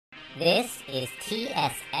This is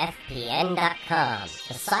TSFPN.com,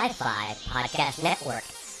 the Sci-Fi Podcast Network.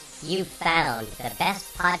 You found the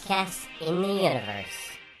best podcasts in the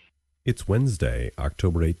universe. It's Wednesday,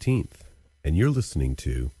 October 18th, and you're listening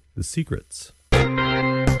to The Secrets.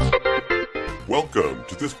 Welcome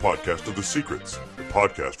to this podcast of The Secrets, the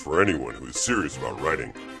podcast for anyone who is serious about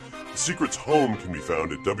writing. The Secrets' home can be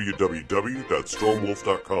found at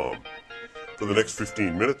www.stormwolf.com. For the next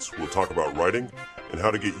 15 minutes, we'll talk about writing and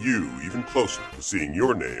how to get you even closer to seeing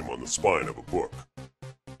your name on the spine of a book.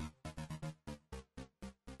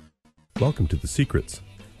 Welcome to The Secrets.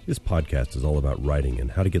 This podcast is all about writing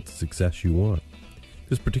and how to get the success you want.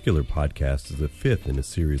 This particular podcast is the fifth in a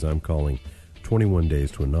series I'm calling 21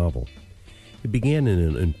 Days to a Novel. It began in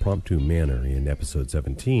an impromptu manner in episode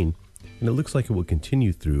 17, and it looks like it will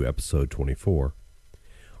continue through episode 24.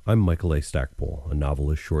 I'm Michael A. Stackpole, a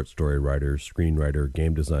novelist, short story writer, screenwriter,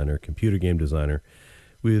 game designer, computer game designer,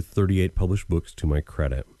 with 38 published books to my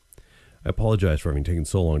credit. I apologize for having taken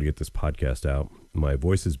so long to get this podcast out. My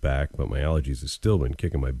voice is back, but my allergies have still been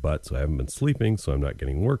kicking my butt, so I haven't been sleeping, so I'm not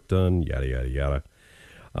getting work done, yada, yada, yada.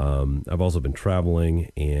 I've also been traveling,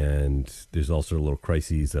 and there's also little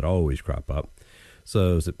crises that always crop up.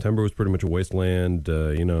 So September was pretty much a wasteland.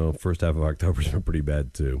 First half of October's been pretty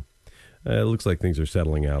bad, too. It looks like things are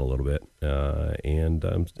settling out a little bit, and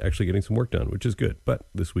I'm actually getting some work done, which is good. But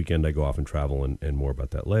this weekend I go off and travel, and more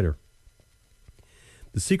about that later.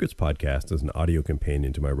 The Secrets podcast is an audio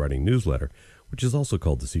companion to my writing newsletter, which is also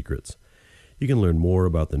called The Secrets. You can learn more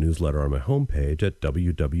about the newsletter on my homepage at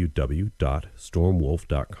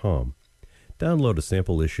www.stormwolf.com. Download a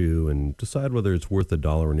sample issue and decide whether it's worth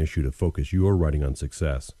 $1 an issue to focus your writing on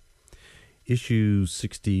success. Issue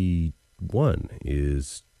 61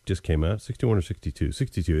 just came out, 61 or 62?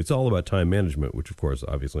 62. It's all about time management, which of course,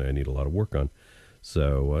 obviously I need a lot of work on.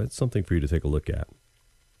 So it's something for you to take a look at.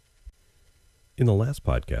 In the last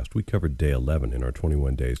podcast, we covered day 11 in our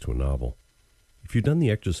 21 Days to a Novel. If you've done the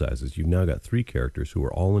exercises, you've now got 3 characters who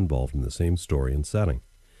are all involved in the same story and setting.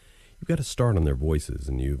 You've got to start on their voices,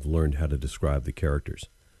 and you've learned how to describe the characters.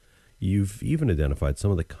 You've even identified some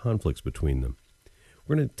of the conflicts between them.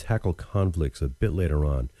 We're going to tackle conflicts a bit later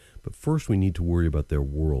on, but first we need to worry about their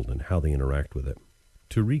world and how they interact with it.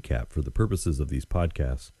 To recap, for the purposes of these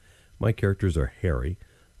podcasts, my characters are Harry,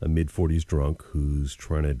 a mid-40s drunk who's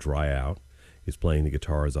trying to dry out, is playing the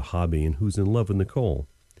guitar as a hobby, and who's in love with Nicole.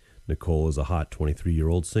 Nicole is a hot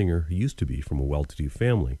 23-year-old singer who used to be from a well-to-do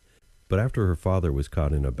family, but after her father was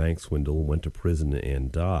caught in a bank swindle, went to prison,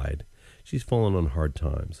 and died, she's fallen on hard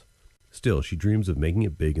times. Still, she dreams of making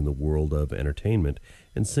it big in the world of entertainment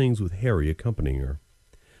and sings with Harry accompanying her.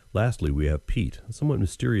 Lastly, we have Pete, a somewhat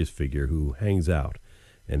mysterious figure who hangs out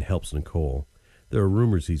and helps Nicole. There are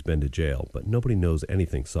rumors he's been to jail, but nobody knows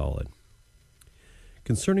anything solid.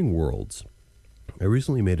 Concerning worlds, I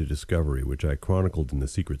recently made a discovery which I chronicled in the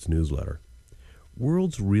Secrets newsletter.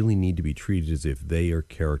 Worlds really need to be treated as if they are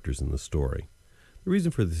characters in the story. The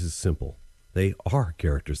reason for this is simple. They are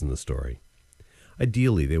characters in the story.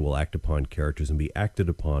 Ideally, they will act upon characters and be acted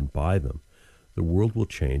upon by them. The world will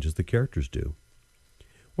change as the characters do.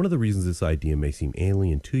 One of the reasons this idea may seem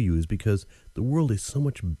alien to you is because the world is so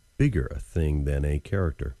much bigger a thing than a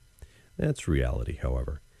character. That's reality,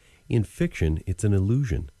 however. In fiction, it's an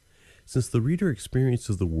illusion. Since the reader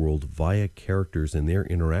experiences the world via characters and their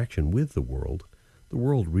interaction with the world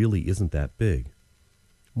really isn't that big.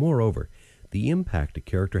 Moreover, the impact a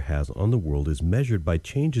character has on the world is measured by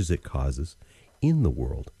changes it causes in the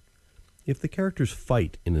world. If the characters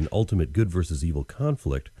fight in an ultimate good versus evil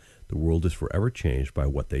conflict, the world is forever changed by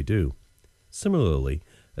what they do. Similarly,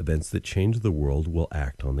 events that change the world will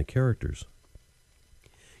act on the characters.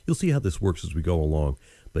 You'll see how this works as we go along,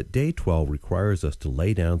 but day 12 requires us to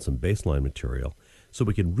lay down some baseline material so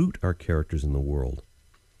we can root our characters in the world.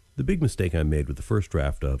 The big mistake I made with the first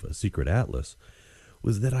draft of A Secret Atlas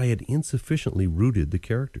was that I had insufficiently rooted the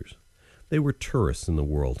characters. They were tourists in the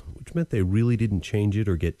world, which meant they really didn't change it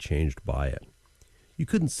or get changed by it. You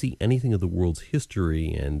couldn't see anything of the world's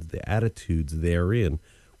history and the attitudes therein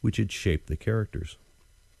which had shaped the characters.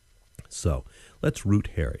 So, let's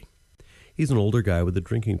root Harry. He's an older guy with a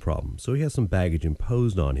drinking problem, so he has some baggage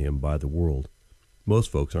imposed on him by the world. Most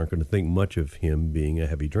folks aren't going to think much of him being a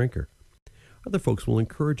heavy drinker. Other folks will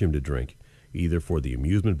encourage him to drink, either for the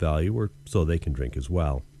amusement value or so they can drink as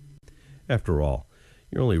well. After all,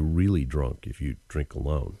 you're only really drunk if you drink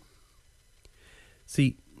alone.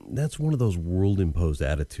 See, that's one of those world-imposed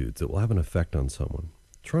attitudes that will have an effect on someone.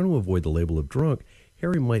 Trying to avoid the label of drunk,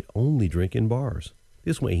 Harry might only drink in bars.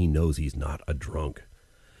 This way he knows he's not a drunk.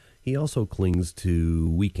 He also clings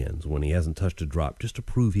to weekends when he hasn't touched a drop just to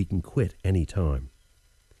prove he can quit any time.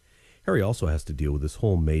 Harry also has to deal with this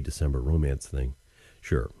whole May-December romance thing.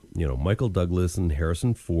 Sure, Michael Douglas and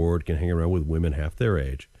Harrison Ford can hang around with women half their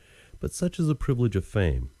age, but such is the privilege of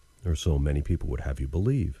fame, or so many people would have you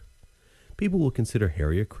believe. People will consider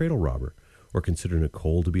Harry a cradle robber, or consider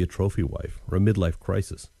Nicole to be a trophy wife, or a midlife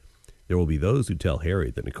crisis. There will be those who tell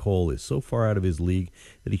Harry that Nicole is so far out of his league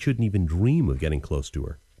that he shouldn't even dream of getting close to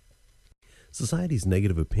her. Society's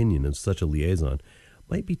negative opinion of such a liaison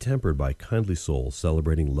might be tempered by kindly souls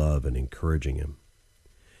celebrating love and encouraging him.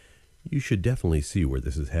 You should definitely see where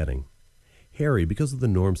this is heading. Harry, because of the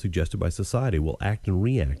norms suggested by society, will act and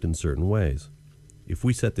react in certain ways. If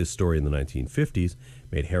we set this story in the 1950s,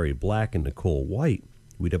 made Harry black and Nicole white,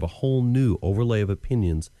 we'd have a whole new overlay of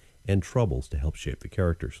opinions and troubles to help shape the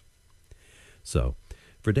characters. So,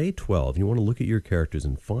 for day 12, you want to look at your characters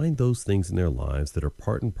and find those things in their lives that are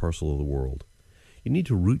part and parcel of the world. You need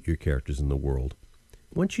to root your characters in the world.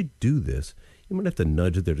 Once you do this, you might have to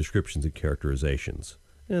nudge at their descriptions and characterizations.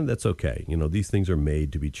 And that's okay. These things are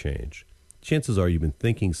made to be changed. Chances are you've been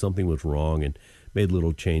thinking something was wrong and made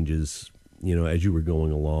little changes, as you were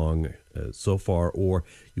going along so far, or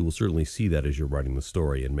you will certainly see that as you're writing the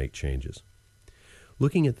story and make changes.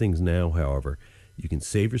 Looking at things now, however, you can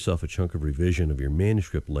save yourself a chunk of revision of your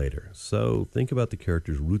manuscript later. So think about the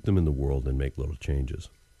characters, root them in the world, and make little changes.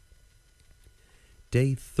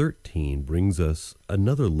 Day 13 brings us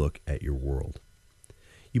another look at your world.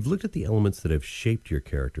 You've looked at the elements that have shaped your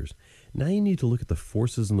characters. Now you need to look at the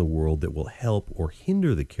forces in the world that will help or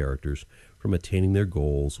hinder the characters from attaining their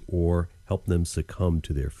goals or help them succumb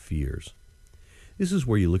to their fears. This is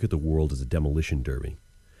where you look at the world as a demolition derby.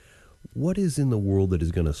 What is in the world that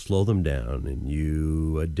is going to slow them down, and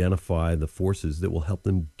you identify the forces that will help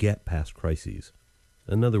them get past crises.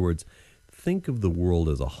 In other words, think of the world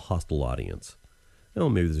as a hostile audience.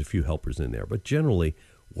 Maybe there's a few helpers in there, but generally,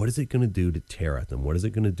 what is it going to do to tear at them? What is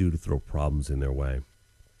it going to do to throw problems in their way?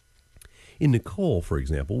 In Nicole, for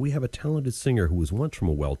example, we have a talented singer who was once from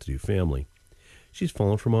a well-to-do family. She's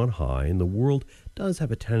fallen from on high, and the world does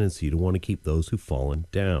have a tendency to want to keep those who've fallen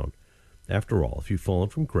down. After all, if you've fallen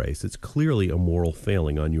from grace, it's clearly a moral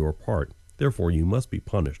failing on your part. Therefore, you must be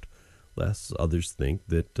punished, lest others think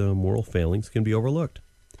that moral failings can be overlooked.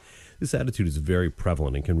 This attitude is very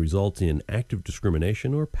prevalent and can result in active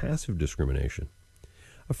discrimination or passive discrimination.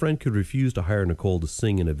 A friend could refuse to hire Nicole to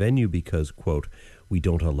sing in a venue because, quote, "we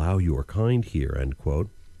don't allow your kind here," end quote,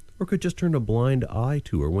 or could just turn a blind eye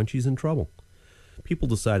to her when she's in trouble. People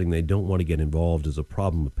deciding they don't want to get involved is a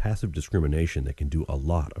problem of passive discrimination that can do a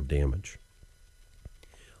lot of damage.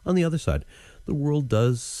 On the other side, the world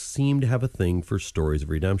does seem to have a thing for stories of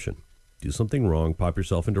redemption. Do something wrong, pop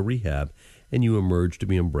yourself into rehab, and you emerge to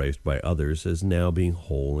be embraced by others as now being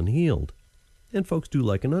whole and healed. And folks do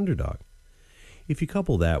like an underdog. If you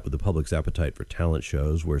couple that with the public's appetite for talent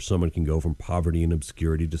shows where someone can go from poverty and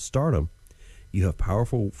obscurity to stardom, you have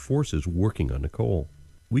powerful forces working on Nicole.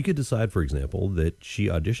 We could decide, for example, that she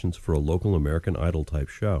auditions for a local American Idol type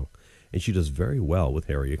show, and she does very well with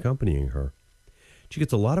Harry accompanying her. She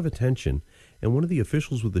gets a lot of attention, and one of the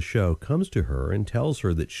officials with the show comes to her and tells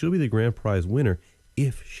her that she'll be the grand prize winner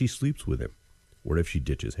if she sleeps with him, or if she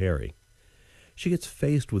ditches Harry. She gets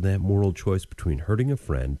faced with that moral choice between hurting a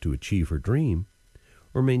friend to achieve her dream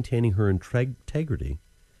or maintaining her integrity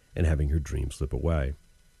and having her dream slip away.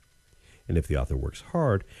 And if the author works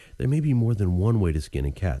hard, there may be more than one way to skin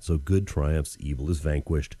a cat, so good triumphs, evil is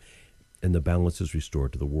vanquished, and the balance is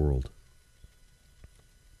restored to the world.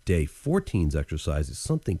 Day 14's exercise is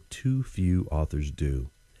something too few authors do.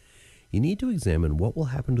 You need to examine what will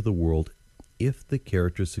happen to the world if the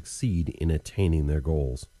characters succeed in attaining their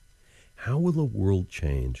goals. How will the world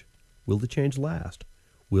change? Will the change last?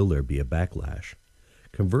 Will there be a backlash?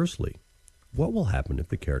 Conversely, what will happen if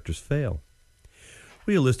the characters fail?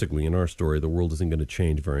 Realistically, in our story, the world isn't going to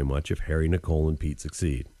change very much if Harry, Nicole, and Pete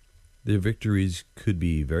succeed. Their victories could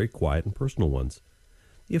be very quiet and personal ones.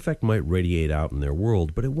 The effect might radiate out in their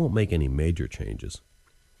world, but it won't make any major changes.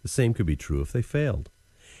 The same could be true if they failed.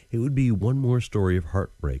 It would be one more story of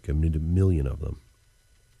heartbreak amid a million of them.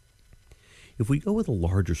 If we go with a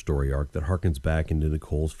larger story arc that harkens back into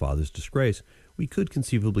Nicole's father's disgrace, we could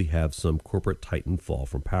conceivably have some corporate titan fall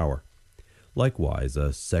from power. Likewise,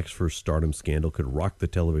 a sex for stardom scandal could rock the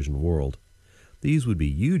television world. These would be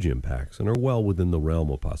huge impacts and are well within the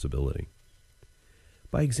realm of possibility.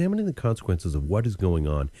 By examining the consequences of what is going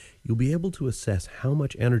on, you'll be able to assess how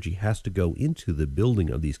much energy has to go into the building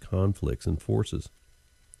of these conflicts and forces.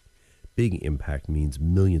 Big impact means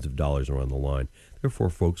millions of dollars are on the line. Therefore,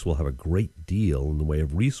 folks will have a great deal in the way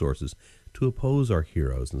of resources to oppose our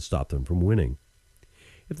heroes and stop them from winning.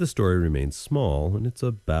 If the story remains small and it's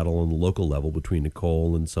a battle on the local level between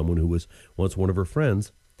Nicole and someone who was once one of her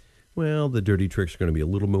friends, well, the dirty tricks are going to be a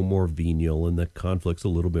little bit more venial and the conflict's a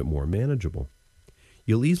little bit more manageable.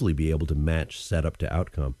 You'll easily be able to match setup to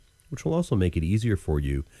outcome, which will also make it easier for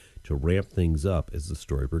you to ramp things up as the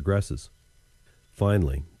story progresses.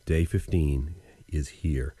 Finally, day 15 is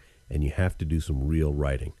here, and you have to do some real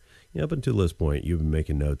writing. Up until this point, you've been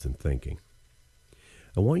making notes and thinking.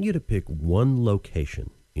 I want you to pick one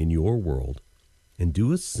location in your world and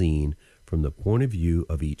do a scene from the point of view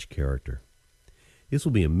of each character. This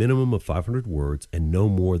will be a minimum of 500 words and no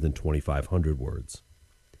more than 2,500 words.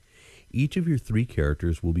 Each of your 3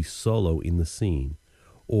 characters will be solo in the scene,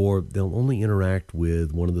 or they'll only interact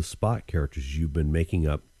with one of the spot characters you've been making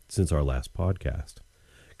up since our last podcast.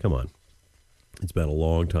 Come on. It's been a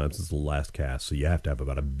long time since the last cast, so you have to have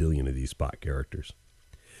about 1 billion of these spot characters.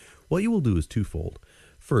 What you will do is twofold.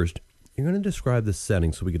 First, you're going to describe the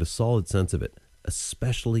setting so we get a solid sense of it,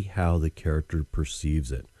 especially how the character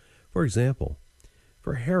perceives it. For example,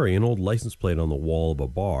 for Harry, an old license plate on the wall of a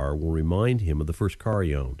bar will remind him of the first car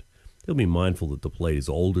he owned. He'll be mindful that the plate is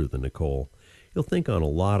older than Nicole. He'll think on a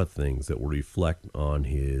lot of things that will reflect on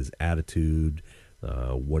his attitude,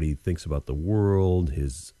 what he thinks about the world,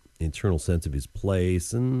 his internal sense of his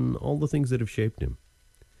place, and all the things that have shaped him.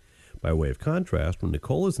 By way of contrast, when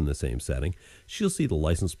Nicole is in the same setting, she'll see the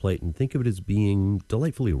license plate and think of it as being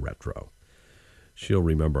delightfully retro. She'll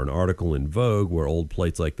remember an article in Vogue where old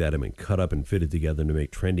plates like that have been cut up and fitted together to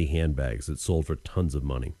make trendy handbags that sold for tons of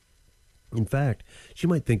money. In fact, she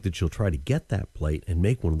might think that she'll try to get that plate and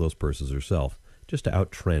make one of those purses herself, just to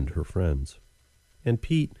out-trend her friends. And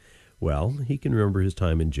Pete, well, he can remember his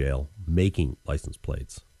time in jail making license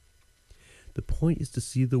plates. The point is to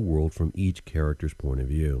see the world from each character's point of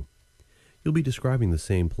view. You'll be describing the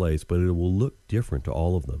same place, but it will look different to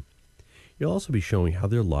all of them. You'll also be showing how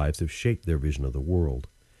their lives have shaped their vision of the world.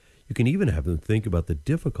 You can even have them think about the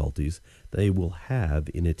difficulties they will have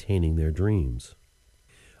in attaining their dreams.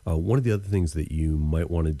 One of the other things that you might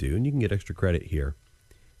want to do, and you can get extra credit here,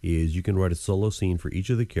 is you can write a solo scene for each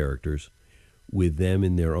of the characters with them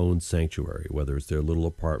in their own sanctuary, whether it's their little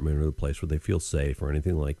apartment or the place where they feel safe or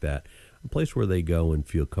anything like that, a place where they go and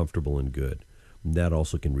feel comfortable and good. That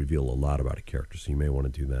also can reveal a lot about a character, so you may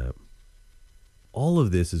want to do that. All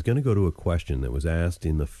of this is going to go to a question that was asked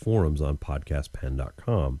in the forums on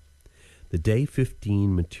podcastpen.com. The day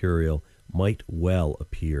 15 material might well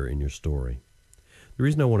appear in your story. The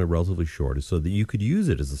reason I want it relatively short is so that you could use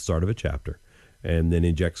it as the start of a chapter and then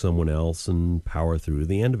inject someone else and power through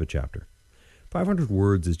the end of a chapter. 500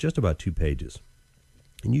 words is just about 2 pages,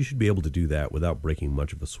 and you should be able to do that without breaking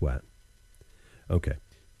much of a sweat. Okay,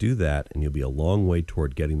 do that and you'll be a long way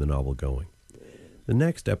toward getting the novel going. The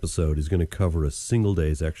next episode is going to cover a single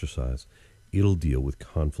day's exercise. It'll deal with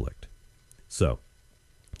conflict. So,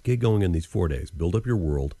 get going in these 4 days. Build up your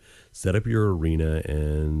world, set up your arena,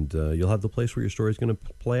 and you'll have the place where your story is going to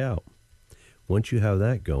play out. Once you have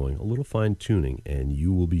that going, a little fine-tuning, and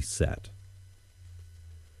you will be set.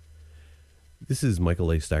 This is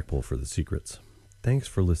Michael A. Stackpole for The Secrets. Thanks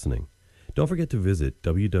for listening. Don't forget to visit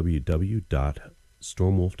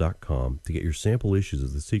www.stormwolf.com to get your sample issues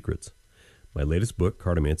of The Secrets. My latest book,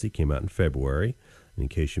 Cartomancy, came out in February, in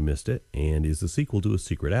case you missed it, and is the sequel to A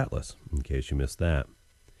Secret Atlas, in case you missed that.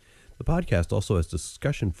 The podcast also has a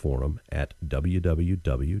discussion forum at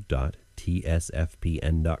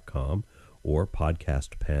www.tsfpn.com or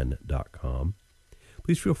podcastpen.com.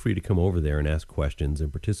 Please feel free to come over there and ask questions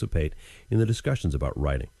and participate in the discussions about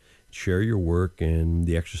writing. Share your work and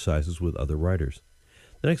the exercises with other writers.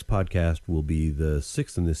 The next podcast will be the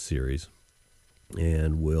 6th in this series,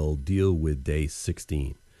 and we'll deal with day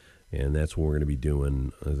 16. And that's when we're going to be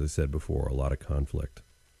doing, as I said before, a lot of conflict.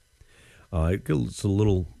 It's a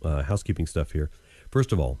little housekeeping stuff here.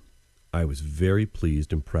 First of all, I was very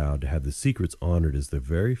pleased and proud to have The Secrets honored as the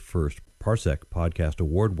very first Parsec Podcast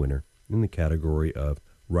Award winner in the category of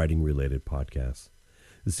writing-related podcasts.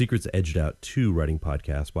 The Secrets edged out 2 writing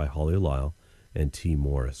podcasts by Holly Lyle and T.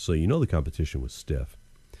 Morris, so you know the competition was stiff.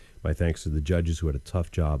 My thanks to the judges who had a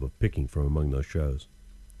tough job of picking from among those shows.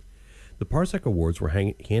 The Parsec Awards were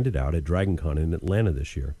handed out at DragonCon in Atlanta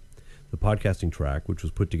this year. The podcasting track, which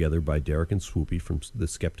was put together by Derek and Swoopy from the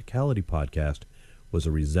Skepticality podcast, was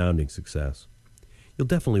a resounding success. You'll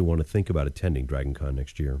definitely want to think about attending DragonCon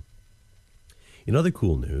next year. In other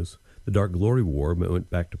cool news, The Dark Glory War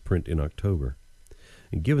went back to print in October.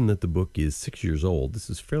 And given that the book is 6 years old, this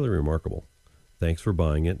is fairly remarkable. Thanks for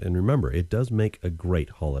buying it, and remember, it does make a great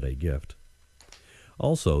holiday gift.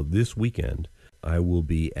 Also, this weekend, I will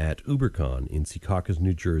be at UberCon in Secaucus,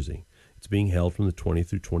 New Jersey. It's being held from the 20th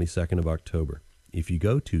through 22nd of October. If you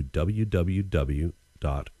go to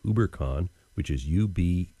www.ubercon, which is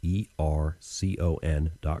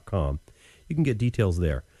ubercon.com, you can get details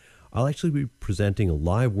there. I'll actually be presenting a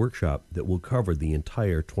live workshop that will cover the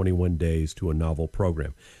entire 21 days to a novel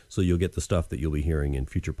program. So you'll get the stuff that you'll be hearing in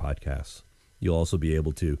future podcasts. You'll also be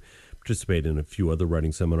able to participate in a few other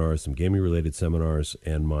writing seminars, some gaming-related seminars,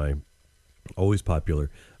 and my always popular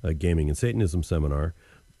Gaming and Satanism seminar.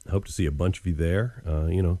 I hope to see a bunch of you there.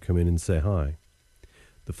 Come in and say hi.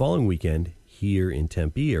 The following weekend here in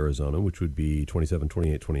Tempe, Arizona, which would be 27,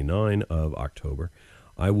 28, 29 of October,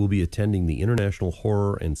 I will be attending the International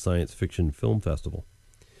Horror and Science Fiction Film Festival.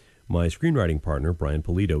 My screenwriting partner, Brian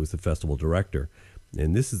Polito, is the festival director,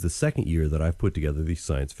 and this is the second year that I've put together the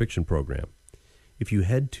science fiction program. If you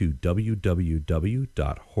head to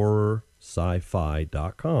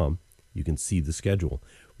www.horrorsci-fi.com, you can see the schedule.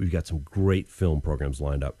 We've got some great film programs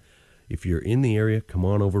lined up. If you're in the area, come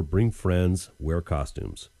on over, bring friends, wear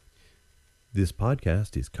costumes. This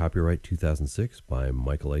podcast is copyright 2006 by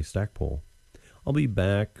Michael A. Stackpole. I'll be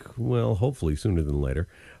back, hopefully sooner than later,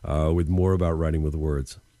 with more about writing with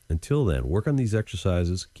words. Until then, work on these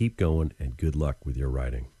exercises, keep going, and good luck with your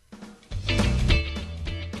writing.